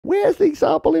where's the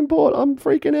sample import? I'm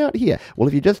freaking out here. Well,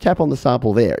 if you just tap on the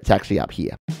sample there, it's actually up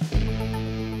here.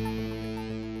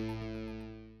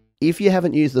 If you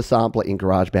haven't used the sampler in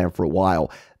GarageBand for a while,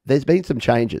 there's been some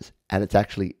changes, and it's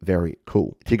actually very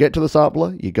cool. To get to the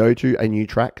sampler, you go to a new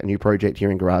track, a new project here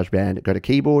in GarageBand, go to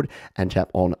keyboard and tap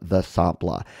on the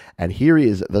sampler. And here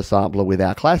is the sampler with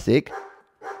our classic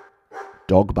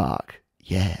dog bark.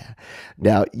 Yeah.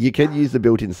 Now, you can use the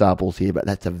built-in samples here, but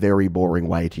that's a very boring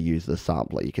way to use the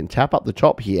sampler. You can tap up the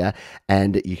top here,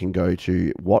 and you can go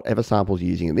to whatever samples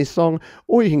you're using in this song,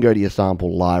 or you can go to your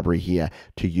sample library here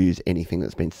to use anything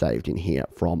that's been saved in here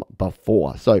from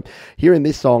before. So here in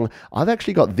this song, I've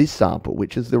actually got this sample,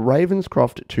 which is the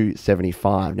Ravenscroft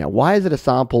 275. Now, why is it a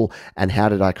sample, and how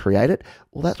did I create it?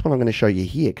 Well, that's what I'm going to show you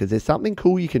here, because there's something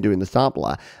cool you can do in the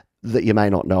sampler that you may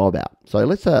not know about. So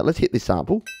let's hit this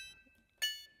sample.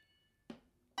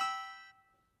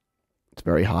 It's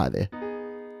very high there.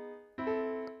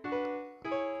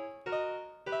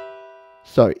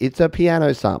 So it's a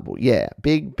piano sample. Yeah,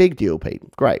 big deal, Pete.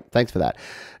 Great, thanks for that.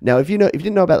 Now, if you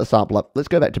didn't know about the sampler, let's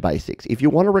go back to basics. If you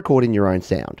want to record in your own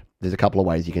sound, there's a couple of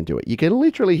ways you can do it. You can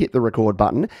literally hit the record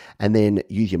button and then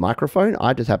use your microphone.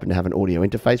 I just happen to have an audio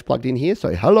interface plugged in here.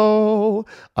 So hello,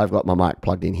 I've got my mic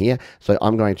plugged in here. So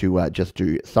I'm going to just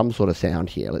do some sort of sound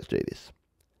here. Let's do this.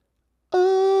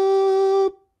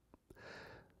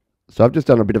 So I've just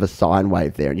done a bit of a sine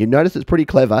wave there. And you notice it's pretty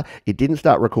clever. It didn't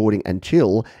start recording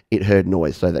until it heard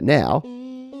noise. So that now,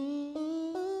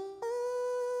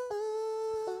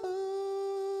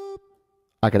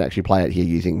 I can actually play it here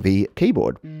using the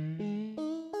keyboard.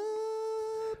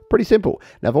 Pretty simple.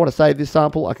 Now, if I want to save this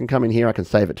sample, I can come in here. I can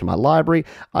save it to my library.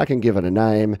 I can give it a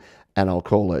name, and I'll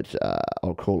call it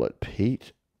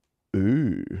Pete.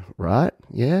 Ooh, right?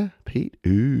 Yeah, Pete.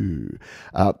 Ooh.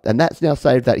 And that's now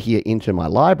saved that here into my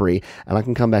library, and I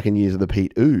can come back and use the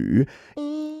Pete Ooh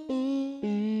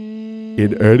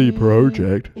in any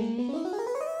project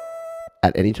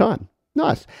at any time.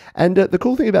 Nice. And the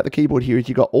cool thing about the keyboard here is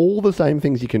you've got all the same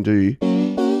things you can do.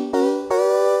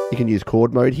 You can use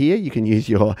chord mode here. You can use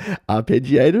your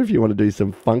arpeggiator if you want to do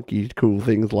some funky, cool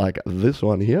things like this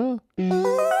one here.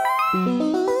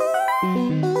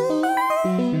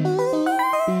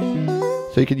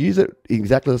 So you could use it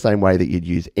exactly the same way that you'd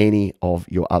use any of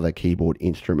your other keyboard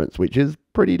instruments, which is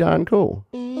pretty darn cool.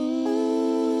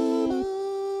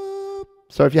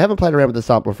 So if you haven't played around with the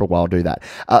sampler for a while, do that.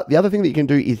 The other thing that you can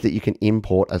do is that you can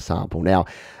import a sample. Now,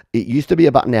 it used to be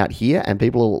a button out here, and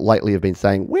people lately have been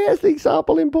saying, where's the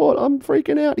sample import? I'm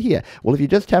freaking out here. Well, if you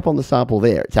just tap on the sample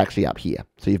there, it's actually up here.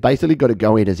 So you've basically got to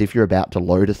go in as if you're about to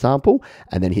load a sample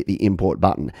and then hit the import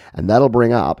button. And that'll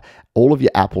bring up all of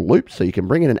your Apple loops. So you can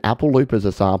bring in an Apple loop as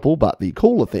a sample, but the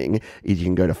cooler thing is you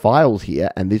can go to Files here,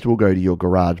 and this will go to your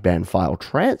GarageBand file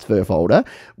transfer folder,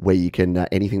 where you can,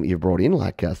 anything that you've brought in,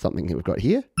 like something that we've got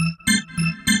here,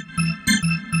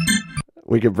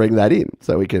 we can bring that in.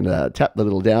 So we can tap the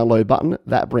little download button.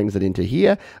 That brings it into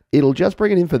here. It'll just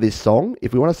bring it in for this song.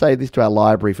 If we want to save this to our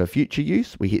library for future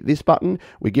use, we hit this button,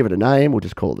 we give it a name, we'll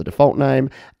just call it the default name,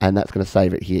 and that's going to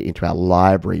save it here into our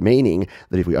library, meaning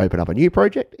that if we open up a new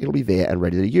project, it'll be there and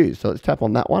ready to use. So let's tap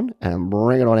on that one and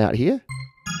bring it on out here.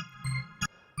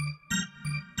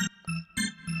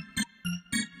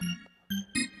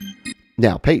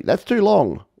 Now, Pete, that's too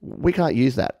long. We can't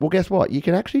use that. Well, guess what? You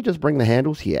can actually just bring the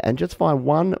handles here and just find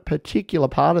one particular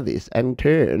part of this and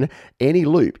turn any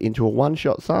loop into a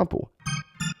one-shot sample.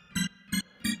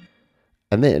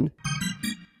 And then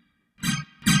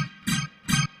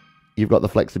you've got the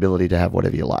flexibility to have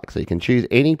whatever you like. So you can choose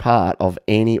any part of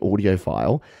any audio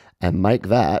file and make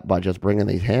that by just bringing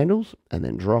these handles and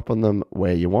then dropping them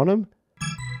where you want them.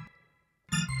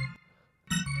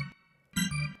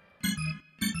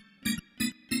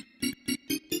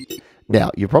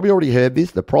 Now, you've probably already heard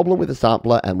this. The problem with the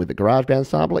sampler and with the GarageBand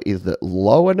sampler is that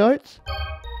lower notes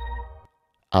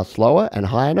are slower and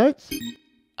higher notes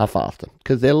are faster,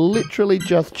 because they're literally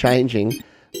just changing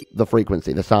the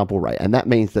frequency, the sample rate. And that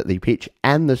means that the pitch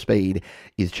and the speed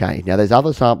is changed. Now, there's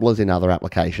other samplers in other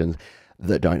applications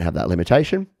that don't have that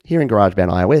limitation. Here in GarageBand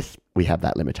iOS, we have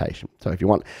that limitation. So if you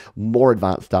want more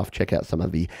advanced stuff, check out some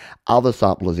of the other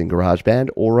samplers in GarageBand,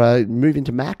 or move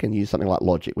into Mac and use something like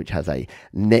Logic, which has a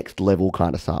next level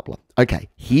kind of sampler. Okay,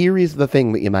 here is the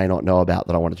thing that you may not know about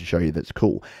that I wanted to show you that's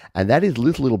cool, and that is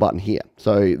this little button here.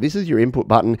 So this is your input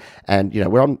button, and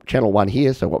we're on channel 1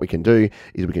 here, so what we can do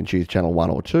is we can choose channel 1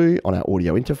 or 2 on our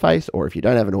audio interface, or if you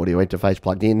don't have an audio interface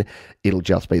plugged in, it'll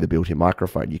just be the built-in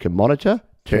microphone. You can monitor,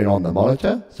 turn on the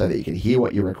monitor so that you can hear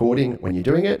what you're recording when you're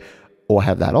doing it, or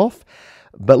have that off.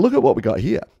 But look at what we got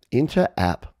here.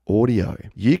 Inter-app audio.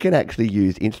 You can actually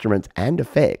use instruments and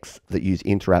effects that use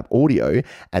inter-app audio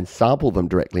and sample them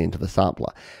directly into the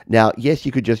sampler. Now, yes,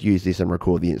 you could just use this and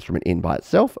record the instrument in by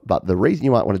itself, but the reason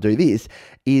you might want to do this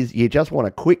is you just want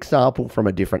a quick sample from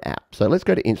a different app. So let's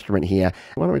go to instrument here.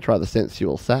 Why don't we try the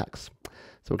sensual sax?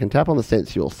 So we can tap on the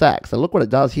sensual sax, and look what it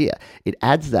does here. It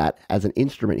adds that as an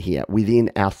instrument here within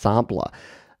our sampler.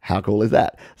 How cool is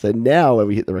that? So now when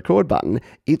we hit the record button,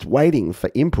 it's waiting for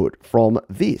input from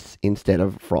this instead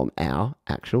of from our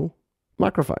actual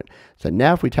microphone. So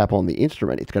now if we tap on the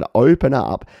instrument, it's going to open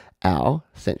up our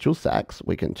sensual sax.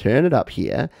 We can turn it up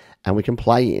here and we can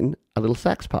play in a little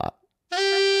sax part.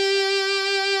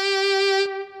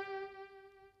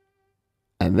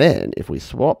 And then if we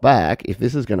swap back, if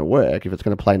this is going to work, if it's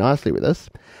going to play nicely with us,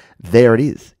 there it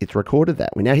is. It's recorded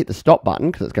that. We now hit the stop button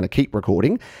because it's going to keep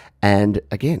recording. And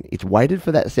again, it's waited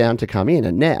for that sound to come in.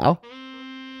 And now,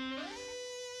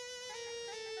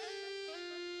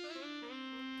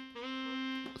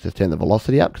 let's just turn the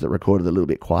velocity up because it recorded a little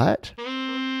bit quiet.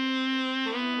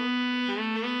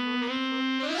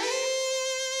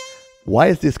 Why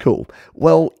is this cool?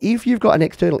 Well, if you've got an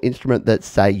external instrument that's,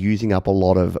 say, using up a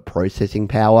lot of processing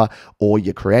power, or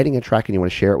you're creating a track and you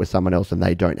want to share it with someone else and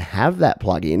they don't have that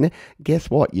plug-in, guess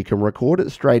what? You can record it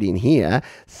straight in here,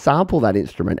 sample that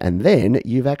instrument, and then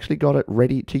you've actually got it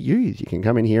ready to use. You can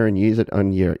come in here and use it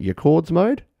on your chords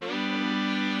mode.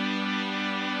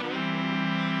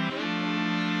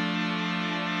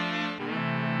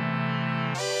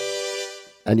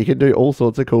 And you can do all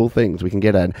sorts of cool things. We can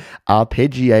get an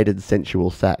arpeggiated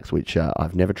sensual sax, which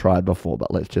I've never tried before,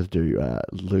 but let's just do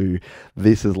Lou.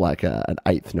 This is like an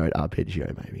 8th note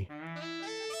arpeggio, maybe.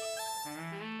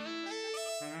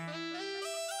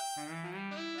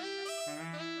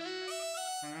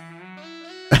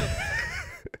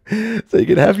 So you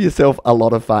can have yourself a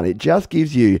lot of fun. It just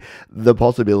gives you the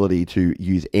possibility to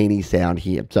use any sound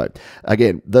here. So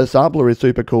again, the sampler is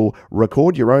super cool.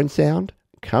 Record your own sound.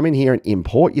 Come in here and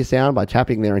import your sound by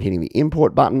tapping there and hitting the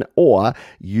import button, or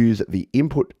use the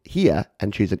input here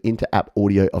and choose an inter-app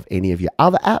audio of any of your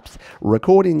other apps.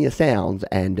 Record in your sounds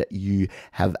and you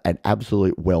have an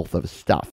absolute wealth of stuff.